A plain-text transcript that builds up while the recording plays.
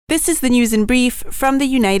This is the news in brief from the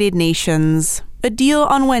United Nations. A deal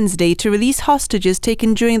on Wednesday to release hostages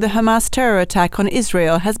taken during the Hamas terror attack on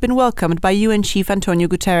Israel has been welcomed by UN Chief Antonio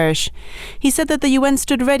Guterres. He said that the UN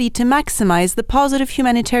stood ready to maximize the positive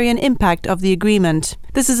humanitarian impact of the agreement.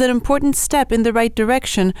 This is an important step in the right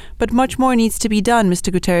direction, but much more needs to be done,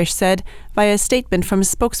 Mr. Guterres said, via a statement from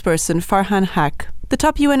his spokesperson Farhan Haq. The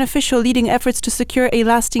top UN official leading efforts to secure a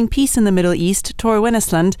lasting peace in the Middle East, Tor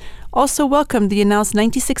Wennesland, also welcomed the announced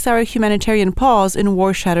 96-hour humanitarian pause in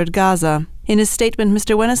war-shattered Gaza. In his statement,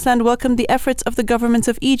 Mr. Wennesland welcomed the efforts of the governments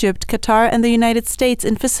of Egypt, Qatar and the United States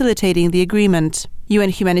in facilitating the agreement. UN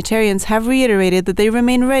humanitarians have reiterated that they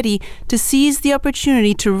remain ready to seize the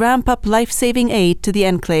opportunity to ramp up life-saving aid to the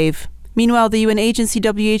enclave. Meanwhile, the UN agency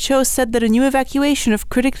WHO said that a new evacuation of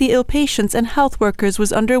critically ill patients and health workers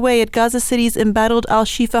was underway at Gaza City's embattled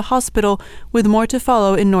Al-Shifa hospital, with more to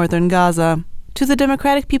follow in northern Gaza. To the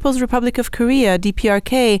Democratic People's Republic of Korea,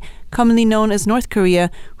 DPRK, commonly known as North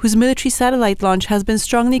Korea, whose military satellite launch has been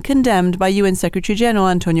strongly condemned by UN Secretary-General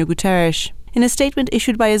Antonio Guterres. In a statement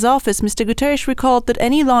issued by his office, Mr. Guterres recalled that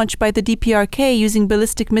any launch by the DPRK using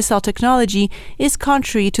ballistic missile technology is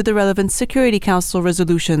contrary to the relevant Security Council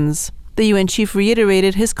resolutions. The UN chief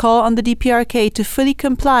reiterated his call on the DPRK to fully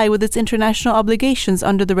comply with its international obligations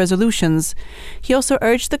under the resolutions. He also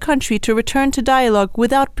urged the country to return to dialogue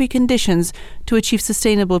without preconditions to achieve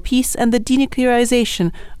sustainable peace and the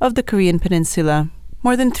denuclearization of the Korean peninsula.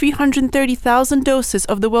 More than 330,000 doses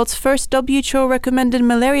of the world's first WHO-recommended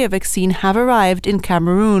malaria vaccine have arrived in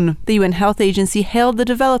Cameroon. The UN Health Agency hailed the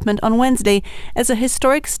development on Wednesday as a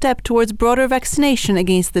historic step towards broader vaccination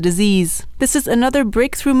against the disease. This is another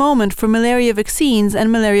breakthrough moment for malaria vaccines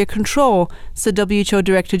and malaria control, said WHO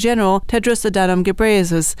Director General Tedros Adhanom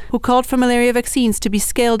Ghebreyesus, who called for malaria vaccines to be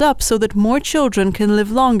scaled up so that more children can live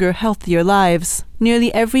longer, healthier lives.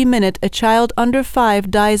 Nearly every minute, a child under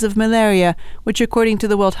 5 dies of malaria, which according to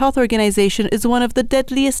the World Health Organization is one of the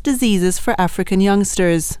deadliest diseases for African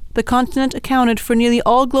youngsters. The continent accounted for nearly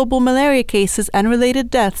all global malaria cases and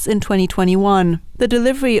related deaths in 2021. The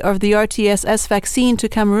delivery of the RTSS vaccine to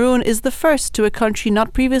Cameroon is the first to a country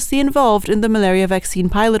not previously involved in the malaria vaccine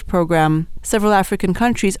pilot program. Several African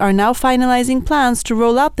countries are now finalizing plans to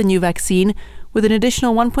roll out the new vaccine, with an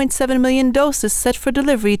additional 1.7 million doses set for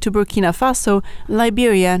delivery to Burkina Faso,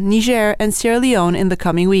 Liberia, Niger, and Sierra Leone in the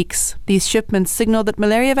coming weeks. These shipments signal that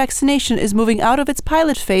malaria vaccination is moving out of its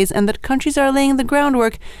pilot phase and that countries are laying the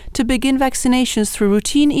groundwork to begin vaccinations through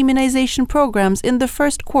routine immunization programs in the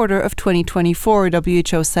first quarter of 2024,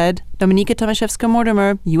 WHO said. Dominika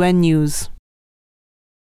Tomaszewska-Mortimer, UN News.